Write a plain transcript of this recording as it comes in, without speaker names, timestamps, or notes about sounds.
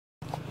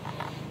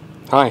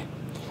Hi,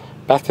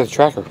 back to the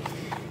tracker.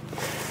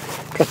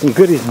 Got some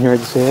goodies in here I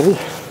just added.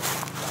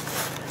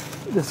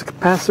 This is a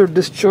capacitor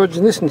discharge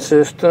ignition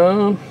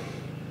system.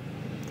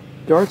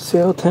 Yard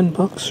sale, $10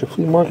 or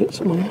flea market,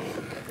 something like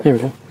that. Here we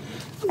go.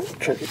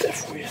 Try to get that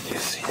for you so you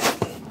see it.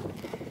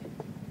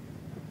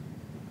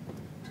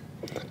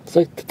 It's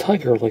like the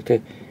tiger, by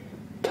the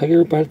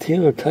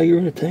tail or tiger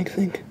in a tank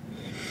thing.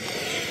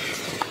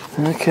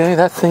 Okay,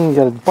 that thing you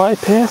got a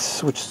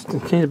bypass, which is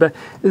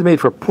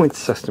made for a point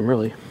system,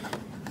 really.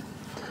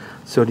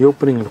 So the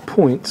opening of the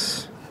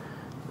points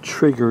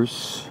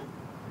triggers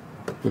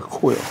your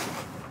coil.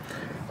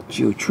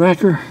 Geo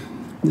tracker.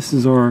 This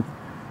is our,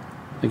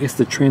 I guess,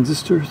 the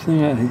transistor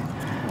thing.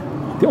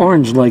 The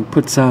orange leg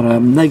puts out a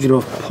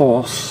negative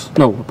pulse,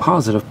 no, a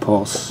positive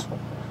pulse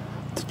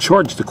to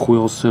charge the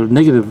coil. So the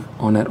negative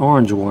on that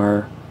orange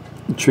wire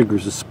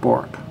triggers a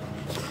spark.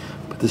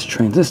 But this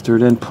transistor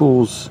then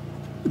pulls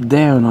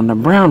down on the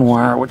brown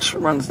wire, which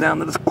runs down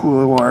to this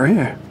coil wire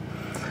here.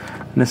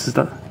 And this is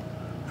the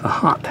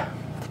hot.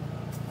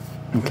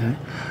 Okay,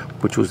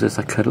 which was this.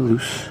 I cut it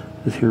loose.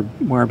 This here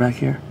wire back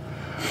here.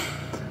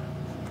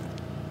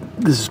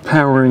 This is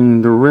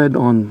powering the red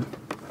on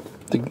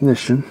the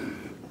ignition.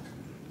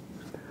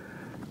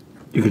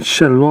 You can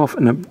shut it off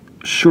and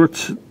it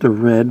shorts the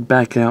red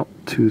back out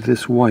to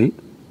this white,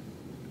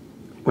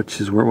 which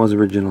is where it was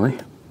originally.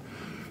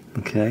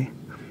 Okay.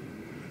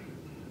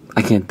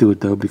 I can't do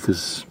it though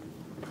because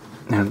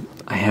now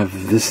I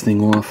have this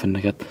thing off and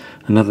I got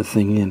another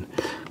thing in.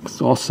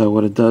 So also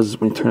what it does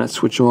is when you turn that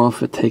switch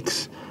off, it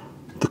takes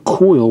the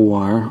coil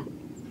wire.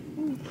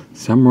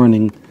 So I'm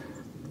running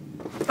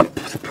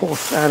the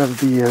pulse out of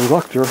the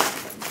inductor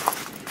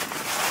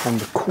from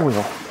the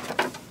coil,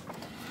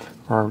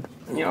 or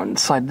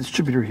inside the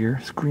distributor here.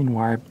 This green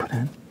wire I put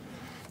in.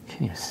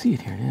 Can't even see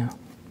it here now.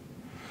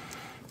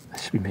 I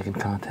should be making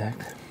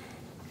contact.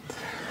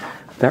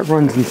 That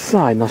runs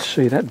inside, and I'll show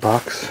you that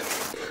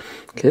box.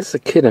 Okay, this is a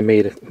kit I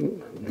made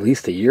at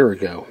least a year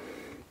ago.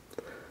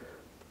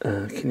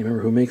 Can't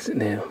remember who makes it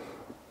now.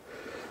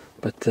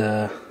 But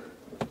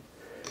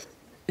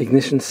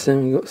ignition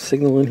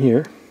signal in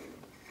here,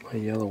 my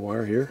yellow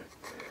wire here,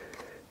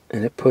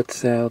 and it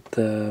puts out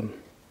out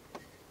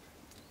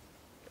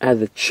of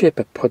the chip.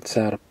 It puts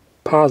out a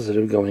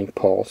positive going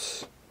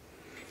pulse.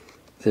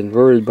 It's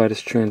inverted by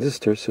this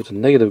transistor, so it's a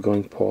negative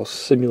going pulse,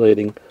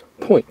 simulating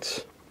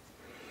points.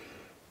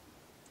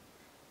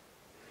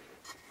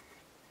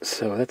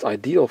 So that's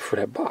ideal for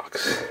that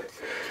box.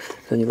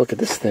 Then you look at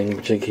this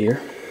thing jig here.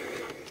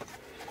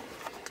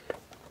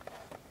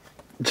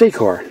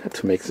 JayCar, that's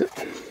who makes it.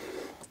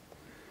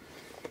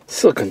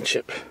 Silicon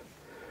chip.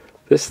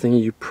 This thing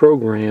you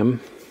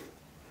program.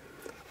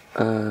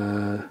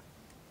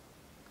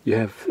 You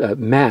have a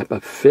map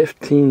of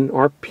 15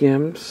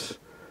 RPMs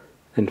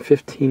and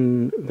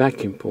 15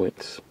 vacuum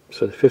points.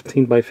 So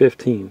 15 by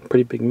 15,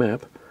 pretty big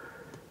map.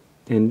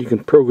 And you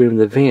can program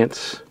the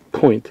advance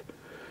point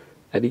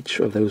at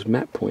each of those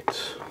map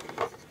points.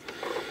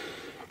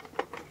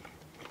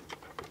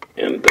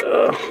 And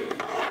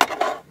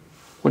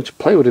once you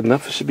play with it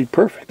enough, it should be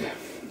perfect.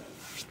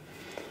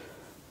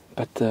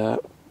 But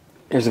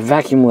there's a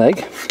vacuum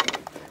leg.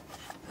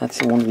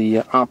 That's one of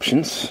the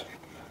options.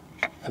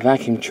 A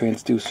vacuum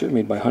transducer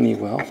made by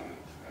Honeywell.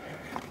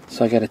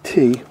 So I got a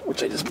T,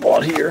 which I just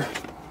bought here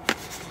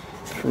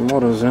from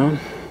AutoZone.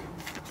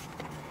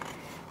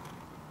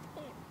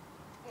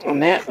 On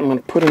that, I'm going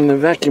to put in the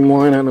vacuum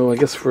line, I don't know, I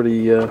guess for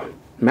the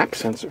map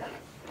sensor.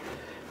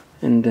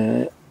 And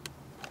then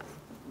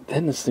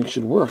this thing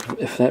should work.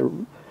 If that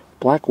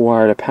black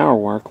wire, the power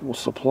wire, will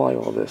supply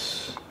all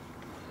this.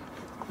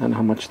 I don't know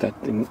how much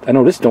that thing... I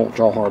know this don't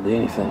draw hardly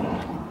anything.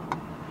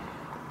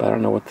 But I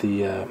don't know what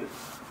the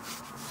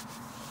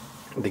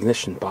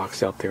ignition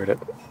box out there that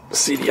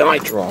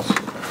CDI draws.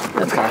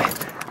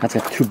 That's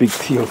got two big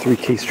TO3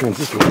 case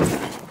transistors in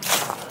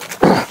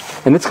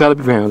it. And it's got to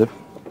be grounded.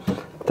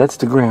 That's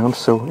the ground.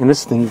 So in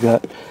this thing you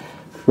got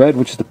red,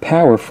 which is the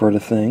power for the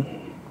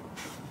thing.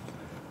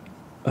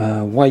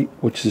 White,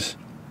 which is,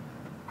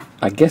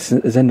 I guess,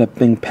 is end up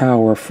being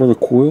power for the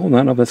coil. I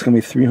don't know if that's going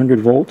to be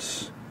 300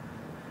 volts.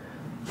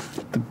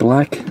 The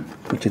black,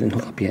 which I didn't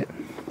hook up yet.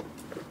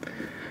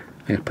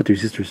 I got to put the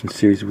resistors in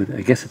series with it.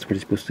 I guess that's where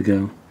it's supposed to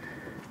go.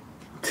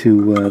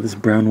 To this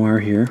brown wire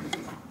here.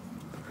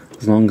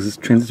 As long as this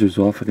transistor's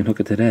off, I can hook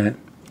it to that.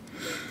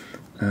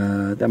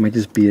 That might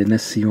just be an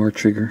SCR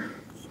trigger.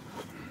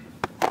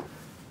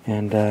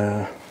 And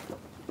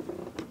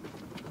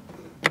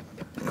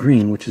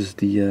green, which is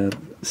the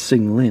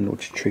signal in,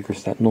 which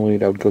triggers that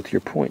noise that would go to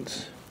your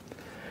points.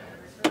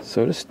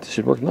 So this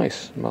should work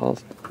nice. I'll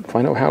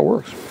find out how it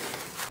works.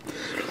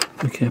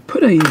 Okay, I put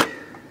there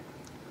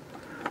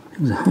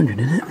was 100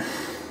 in it.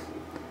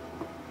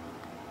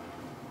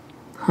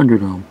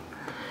 100 ohm.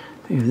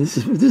 If this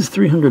is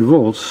 300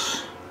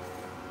 volts,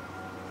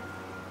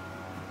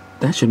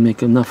 that should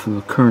make enough of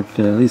a current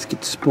to at least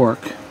get spark.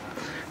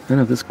 I don't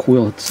know if this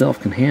coil itself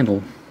can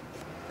handle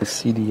the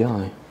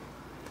CDI,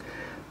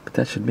 but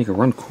that should make it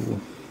run cool.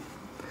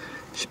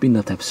 Should be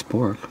enough to have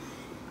spark.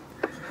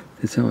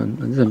 It's on.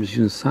 I'm just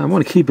using. I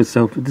want to keep it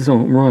so if this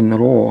don't run at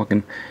all, I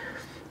can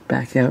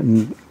back out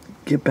and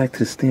get back to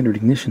the standard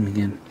ignition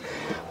again.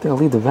 They'll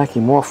leave the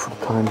vacuum off for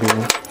the time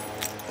being.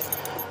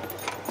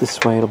 This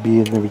way it'll be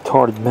in the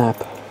retarded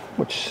map,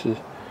 which it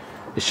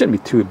shouldn't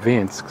be too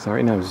advanced because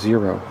right now it's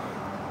 0.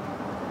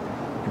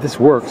 If this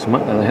works,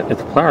 if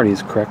the polarity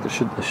is correct, it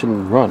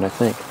shouldn't run, I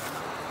think.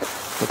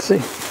 Let's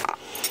see.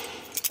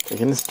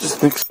 Again, it's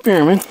just an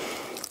experiment.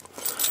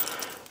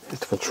 Here's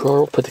the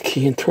controller. Put the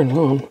key in, turn it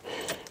on. You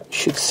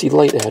should see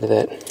light out of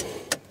that.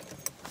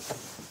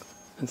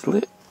 It's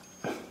lit.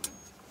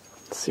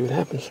 Let's see what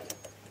happens.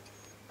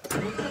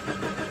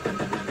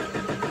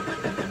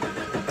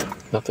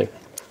 Nothing.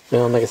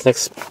 Now, I guess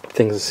next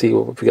thing is to see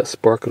if we got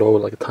spark at all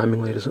with like a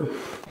timing light or something.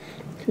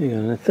 Okay, got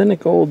an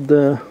authentic old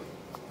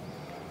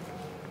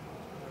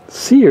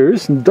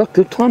Sears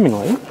inductive timing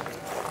light.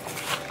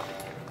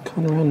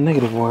 Coming around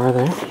negative wire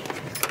there.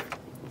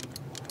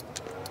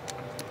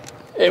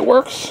 It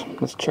works.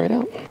 Let's try it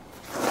out.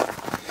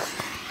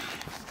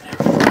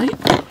 Right.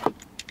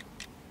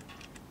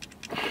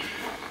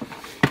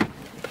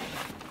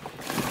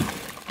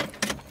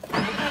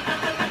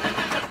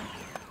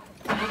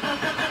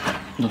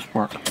 No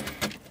spark. I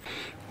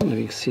don't know if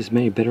you can see as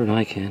many better than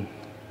I can.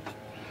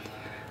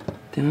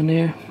 Down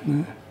there,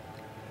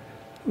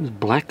 was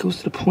black goes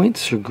to the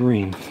points or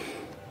green?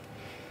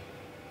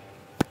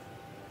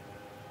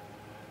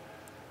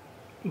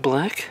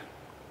 Black?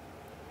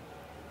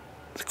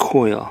 It's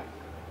coil.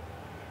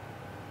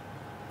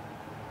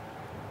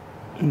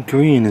 And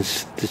green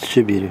is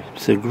distributor.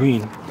 So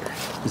green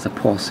is the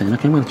pulsing.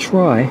 Okay, I'm going to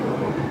try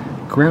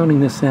grounding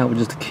this out with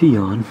just a key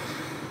on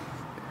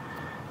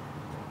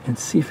and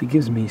see if it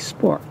gives me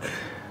spark.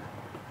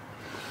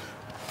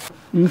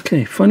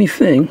 Okay, funny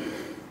thing.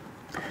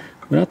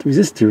 Without the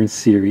resistor in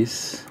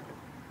series,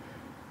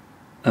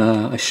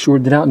 I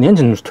shorted it out and the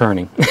engine was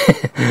turning.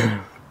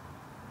 It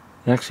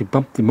actually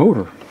bumped the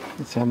motor.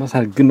 So I must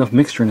have had a good enough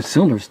mixture in the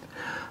cylinders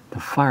to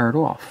fire it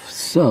off.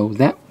 So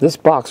this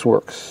box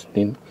works.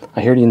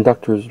 I hear the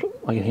inductors,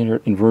 I can hear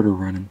the inverter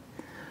running.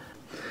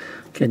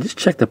 Okay, just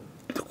check the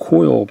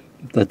coil,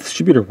 the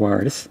distributor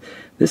wire.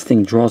 This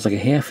thing draws like a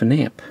 1/2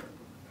 amp.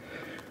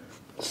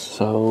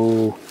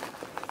 So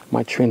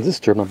my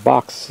transistor, my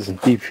box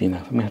isn't deep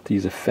enough. I'm gonna have to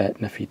use a FET,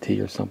 an FET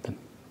or something.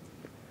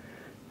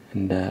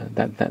 And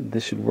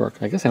this should work.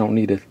 I guess I don't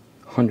need a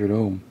 100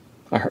 ohm.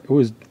 I heard it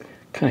was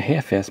kind of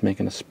half-assed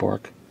making a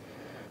spark,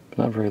 but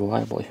not very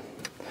lively.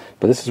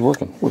 But this is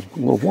working. It was a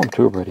little warm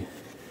too already.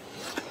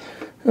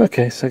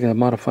 Okay, so I gotta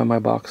modify my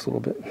box a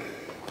little bit.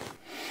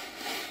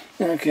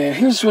 Okay,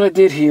 here's what I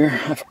did here.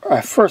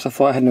 At first I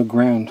thought I had no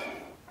ground.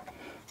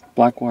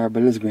 Black wire,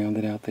 but it is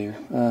grounded out there.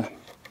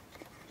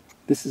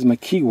 This is my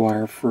key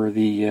wire for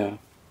the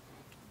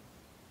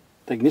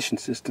ignition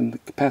system, the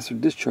capacitor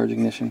discharge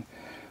ignition.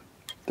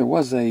 There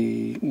was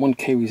a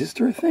 1K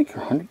resistor, I think,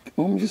 or 100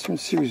 ohm resistor in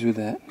series with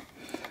that.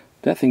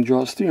 That thing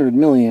draws 300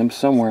 milliamps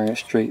somewhere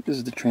straight. This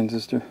is the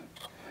transistor.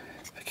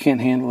 If I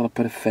can't handle it, I'll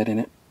put a FET in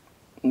it.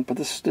 But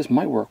this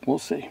might work. We'll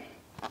see.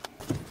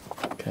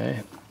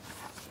 Okay.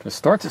 If it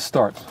starts, it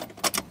starts.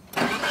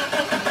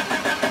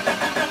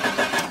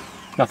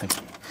 Nothing.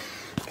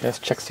 Okay, let's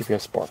check to see if we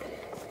have spark.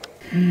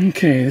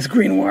 Okay, this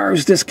green wire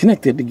is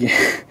disconnected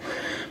again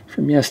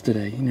from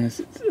yesterday. You know,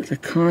 it's a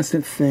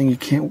constant thing. You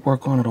can't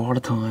work on it all the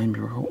time.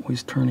 You're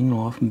always turning it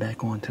off and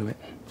back onto it.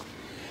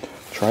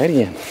 Try it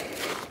again.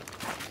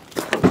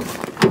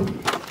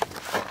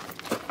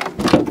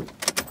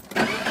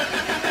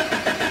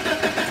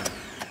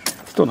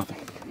 Still nothing.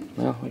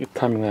 Well, I get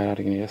timing that out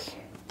again, yes.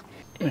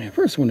 Okay,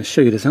 first I want to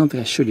show you this. I don't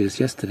think I showed you this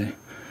yesterday.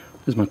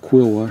 This is my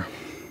coil wire.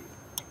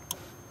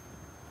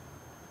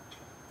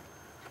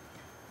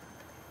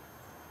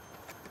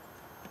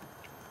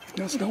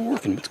 No, it's not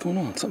working. What's going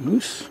on? Something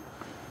loose?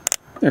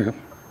 There you go.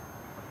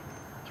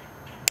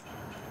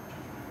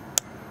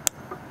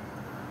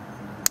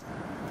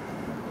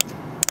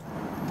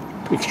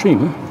 Pretty extreme,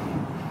 huh?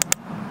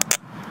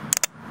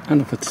 I don't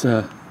know if it's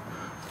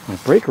my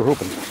breaker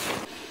open.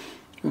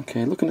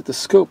 Okay, looking at the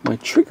scope, my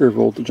trigger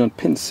voltage on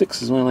pin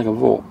 6 is only like a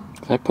volt.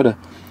 I put a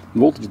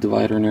voltage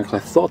divider in there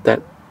because I thought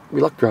that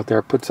reluctor out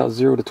there puts out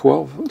 0 to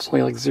 12. It's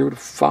only like 0 to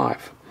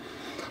 5.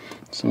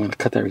 So I'm going to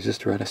cut that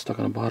resistor out. I stuck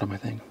on the bottom, I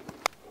think.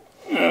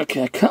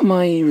 Okay, I cut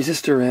my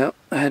resistor out.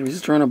 I had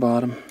resistor on the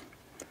bottom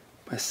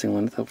by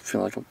singling it. That'll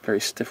feel like a very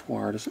stiff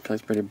wire. It doesn't feel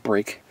like it's ready to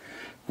break.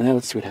 And now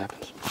let's see what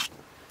happens.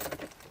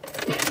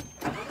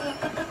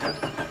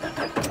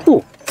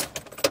 Ooh!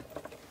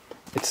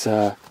 It's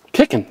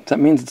kicking. That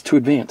means it's too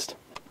advanced.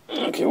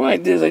 Okay, what I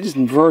did is I just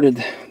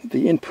inverted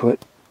the input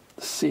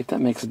to see if that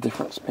makes a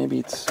difference. Maybe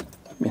it's, I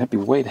mean, I'd be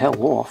way the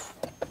hell off.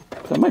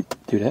 But I might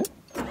do that.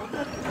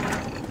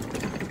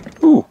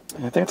 Ooh,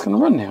 I think it's going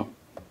to run now.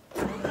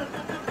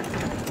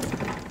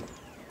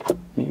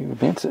 Maybe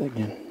advance it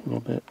again a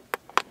little bit.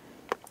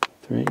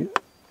 3,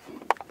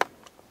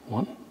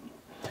 1.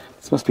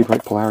 This must be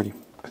right polarity,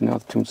 because now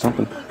it's doing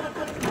something.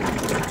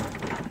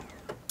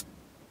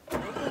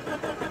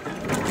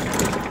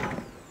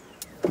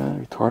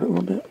 Retard it a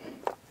little bit.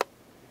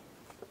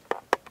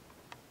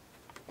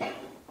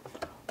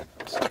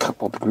 Just a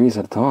couple of degrees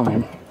at a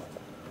time.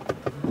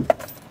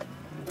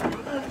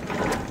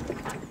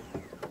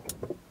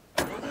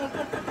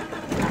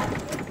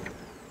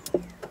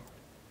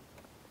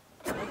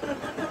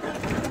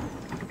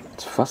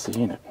 It's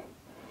fussy, ain't it?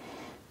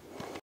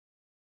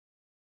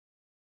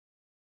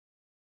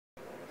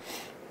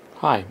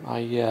 Hi,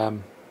 I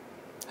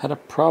had a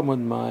problem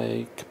with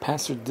my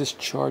capacitor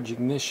discharge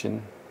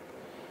ignition.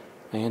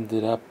 I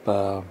ended up,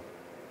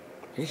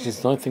 actually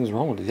the only thing that was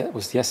wrong with it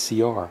was the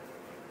SCR.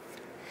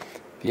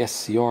 The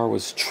SCR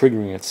was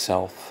triggering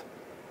itself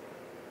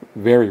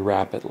very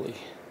rapidly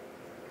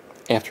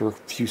after a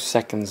few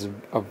seconds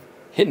of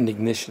hitting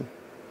ignition.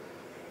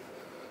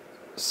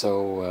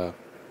 So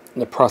in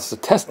the process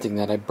of testing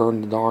that, I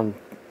burned the darn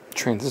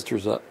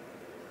transistors up.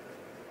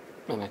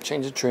 And I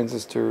changed the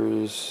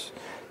transistors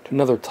to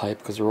another type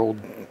because they're old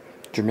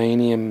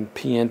germanium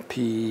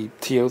PNP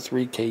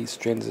TO3 case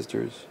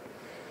transistors.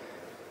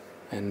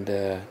 And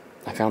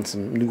I found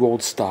some new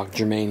old stock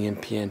germanium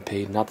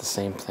PNP, not the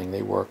same thing,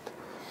 they worked.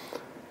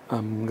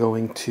 I'm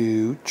going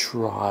to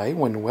try,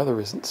 when the weather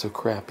isn't so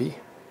crappy,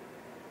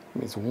 I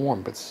mean it's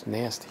warm but it's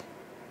nasty,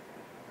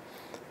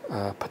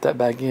 put that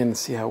back in and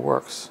see how it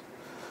works.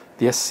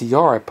 The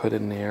SCR I put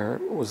in there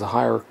was a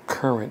higher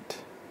current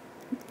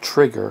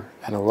trigger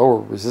and a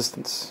lower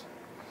resistance.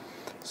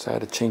 So I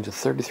had to change a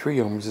 33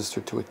 ohm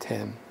resistor to a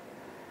 10.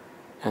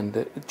 And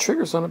it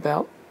triggers on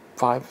about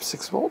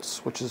 5-6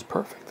 volts, which is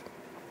perfect.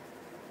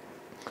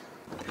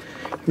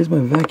 Here's my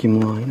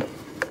vacuum line.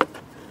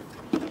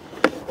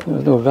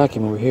 There's no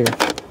vacuum over here.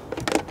 I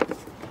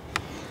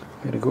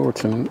gotta go over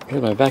to,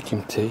 here's my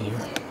vacuum tee here.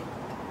 So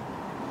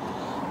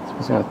I'm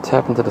just gonna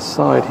tap into the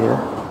side here.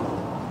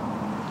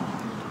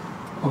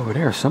 Over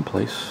there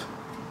someplace.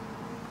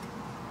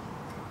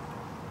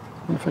 I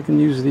wonder if I can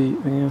use the,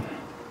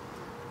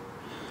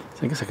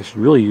 so I guess I should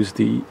really use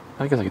the,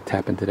 I guess I could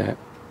tap into that.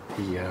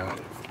 The,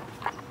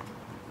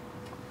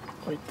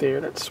 right there,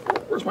 that's,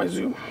 where's my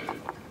zoom?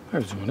 I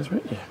have zoom on this,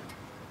 right? Yeah.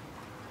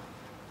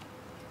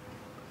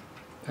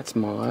 That's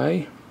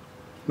my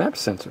map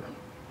sensor.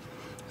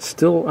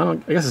 Still, I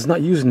guess it's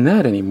not using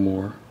that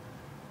anymore.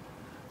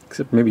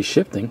 Except maybe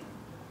shifting.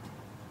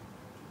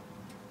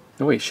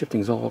 No wait,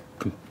 shifting's all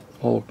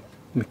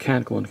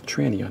mechanical and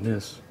tranny on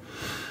this.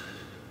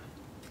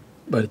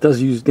 But it does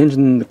use, the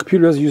engine, the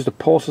computer does use the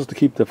pulses to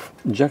keep the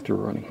injector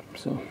running.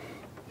 So,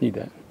 need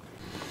that.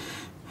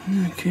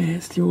 Okay,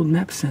 it's the old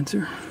map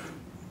sensor.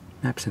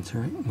 Map sensor,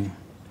 right? Yeah.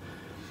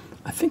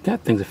 I think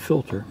that thing's a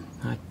filter.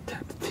 I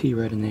tap the T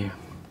right in there.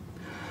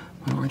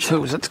 My orange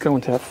hose, let's go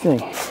into that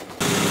thing.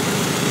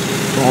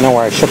 I know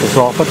why I shut this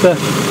off, but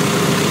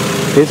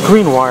there's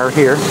green wire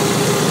here.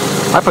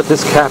 I put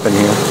this cap in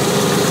here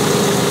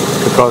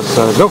because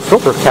there's no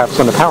filter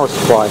caps on the power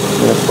supply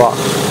in this box.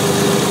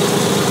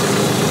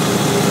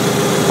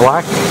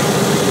 Black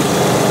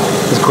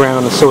is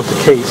ground and so is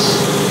the case.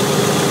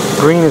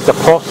 Green is the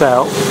pulse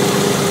out.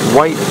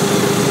 White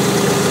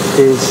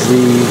is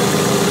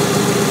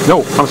the,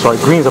 no, I'm sorry,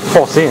 green is a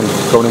pulse in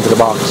going into the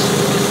box.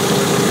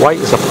 White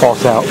is a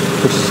pulse out,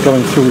 which is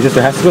going through resistor.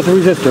 It has to go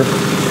through resistor.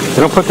 So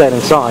don't put that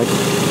inside.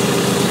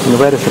 And the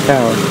red is the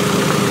power.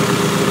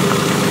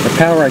 The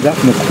power I got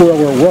from the coil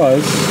where it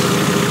was,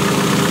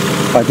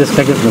 I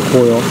disconnected from the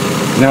coil.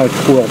 Now the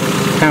coil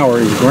power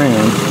is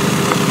ground.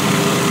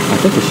 I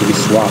think it should be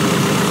swapped.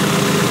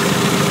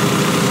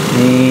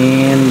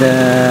 And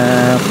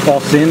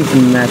pulse in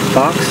from that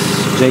box,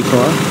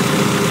 JayCar.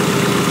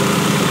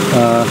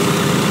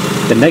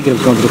 The negative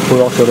is going to the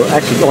coil, so the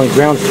actually only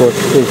ground source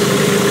is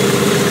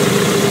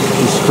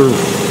screw.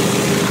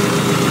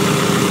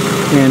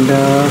 And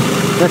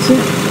that's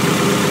it.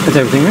 That's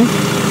everything, right?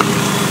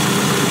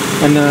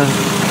 And the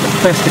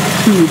plastic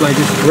tube I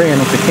just ran,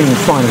 which I can't even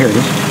find. Here it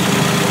is.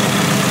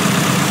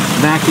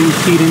 Vacuum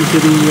feed into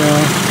the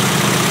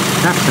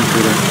map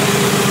sensor there.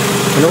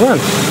 And it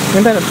runs.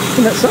 Isn't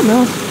that something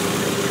else?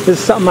 This is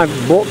something I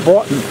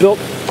bought and built.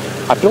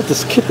 I built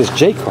this kit, this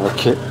JayCar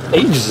kit,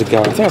 ages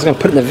ago. I think I was going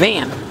to put it in the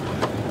van.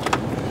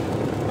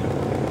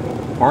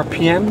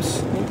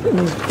 RPMs.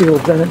 Little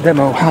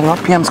demo how the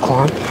RPMs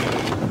climb.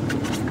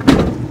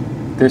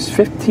 There's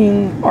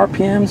 15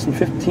 RPMs and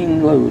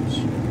 15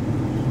 loads.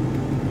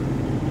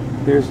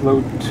 There's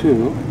load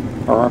 2,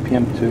 or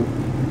RPM 2.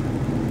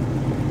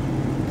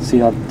 See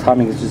how the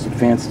timing is just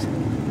advanced.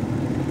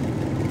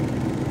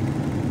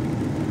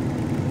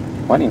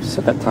 Why didn't you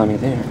set that timing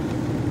there?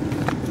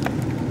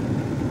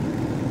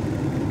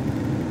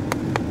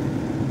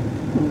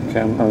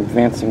 Okay, I'm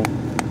advancing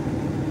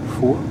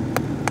 4.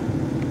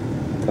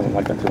 Doesn't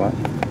like that too much.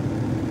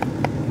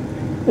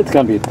 It's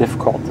going to be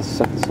difficult to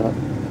set this up.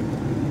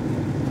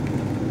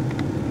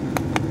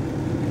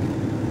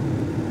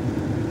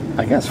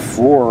 I guess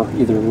 4,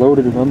 either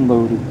loaded or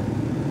unloaded.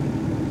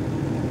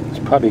 It's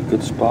probably a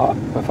good spot.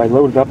 If I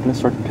load it up and it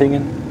starts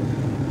pinging,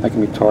 I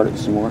can retard it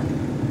some more.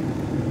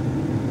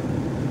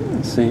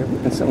 Let's see,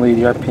 instantly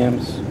the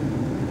RPMs,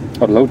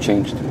 oh, the load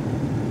changed.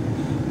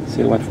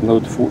 See, it went from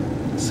load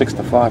 6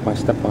 to 5 when I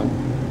stepped on it.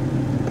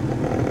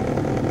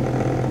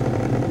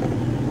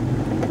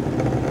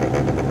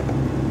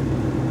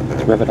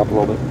 Let's rev it up a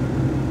little bit.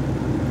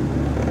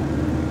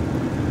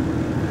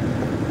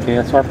 Okay,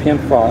 that's RPM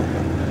 5.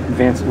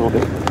 Advance it a little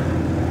bit.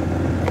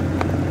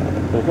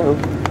 There it goes.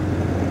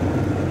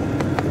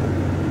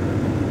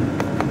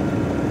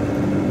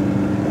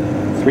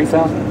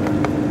 $3,000.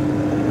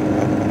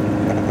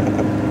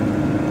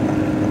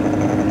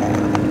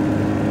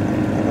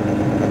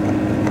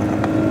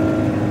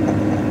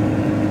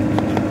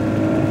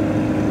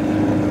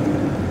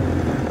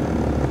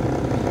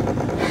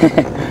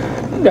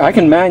 Yeah, I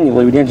can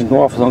manually, with the engine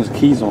off, as long as the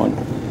key's on,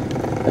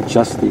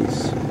 adjust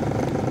these.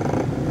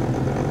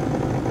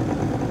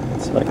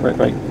 It's like right.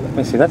 Let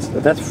me see. That's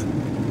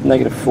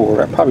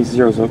 -4. Probably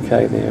 0 is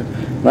okay there.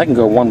 And I can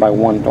go 1 by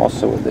 1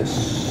 also with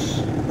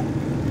this.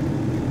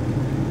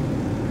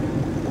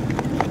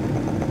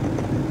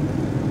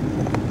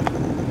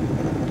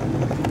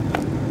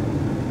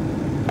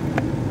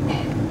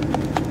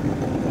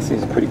 This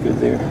is pretty good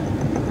there.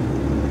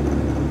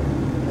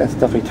 That's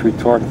definitely too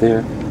retarded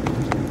there.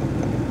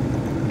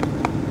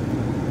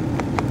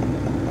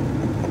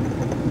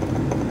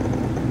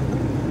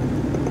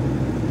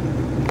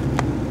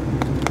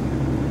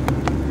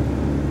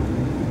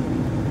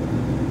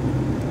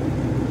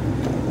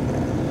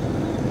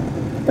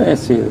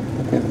 Let's see,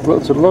 so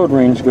the load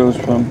range goes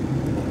from,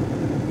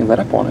 you let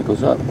up on it,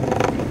 goes up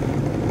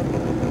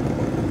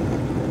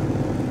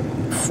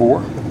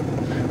 4.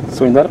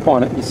 So when you let up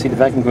on it, you see the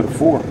vacuum go to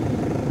 4.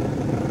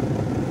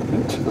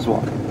 Let's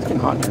walk. It's getting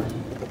hot in here.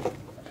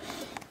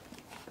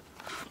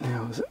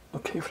 Now, is it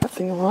okay for that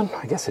thing to run?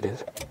 I guess it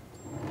is.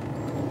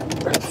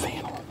 Turn the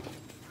fan on.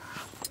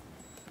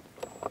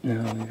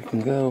 Now, you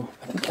can go,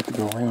 I think you have to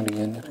go around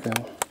again. You have to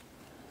go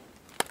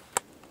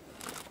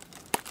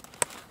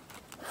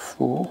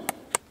full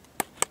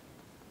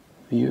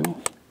view.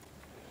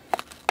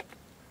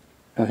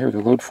 Now here we go,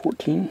 load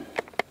 14,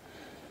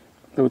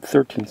 load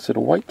 13. So the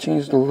white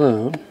changes the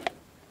load,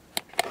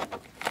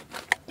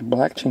 the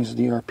black changes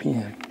the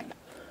RPM.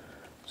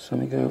 So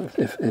let me go,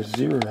 if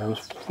 0 is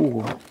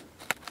 4,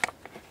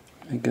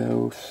 let me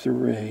go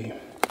 3,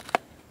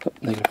 oh,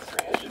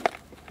 -3,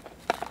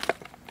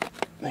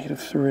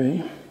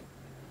 -3,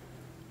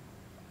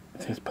 I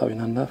think it's probably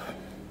not enough.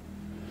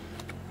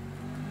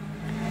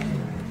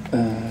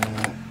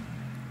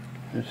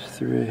 There's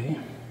 3.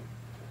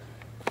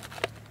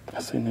 I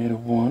say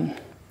 -1.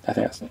 I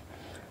think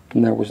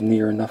that was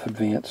near enough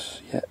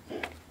advance yet.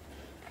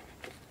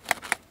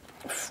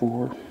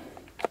 4.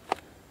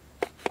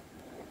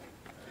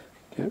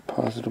 Get a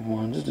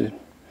 +1 just to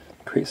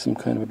create some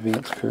kind of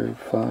advance curve.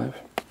 5.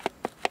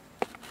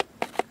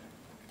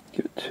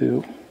 Give it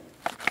 2.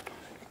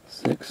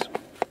 6.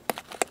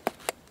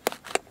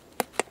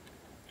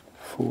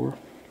 4.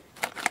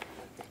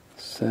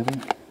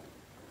 7.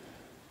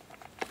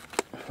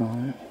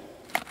 5,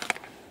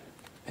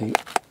 8,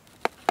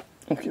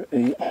 okay,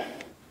 8,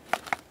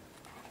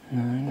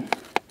 9.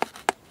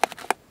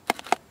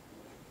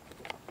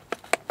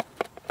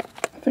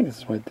 I think this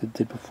is what I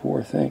did before,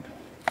 I think.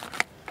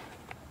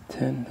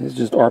 10, this is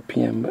just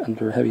RPM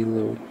under heavy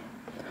load.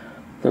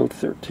 Load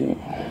 13.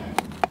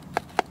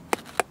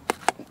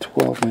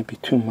 12 might be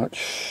too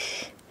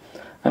much.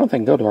 I don't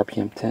think go to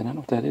RPM 10, I don't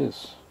know what that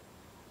is.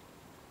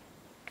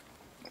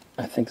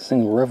 I think this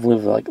thing will rev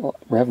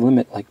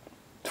limit like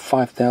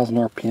 5,000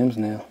 RPMs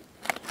now.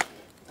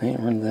 I ain't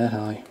running that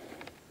high.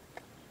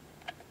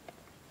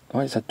 Oh,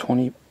 I just had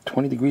 20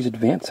 degrees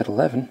advance at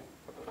 11.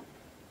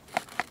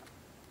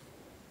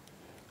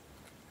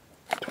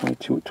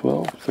 22 at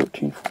 12,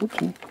 13,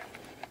 14.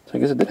 So I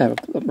guess it did have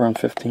around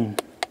 15.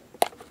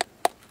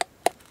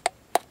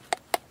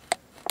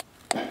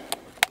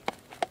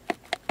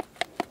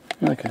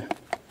 Okay.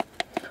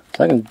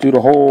 So I can do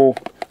the whole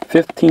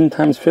 15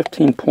 times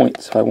 15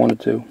 points if I wanted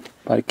to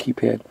by the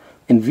keypad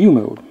in view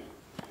mode.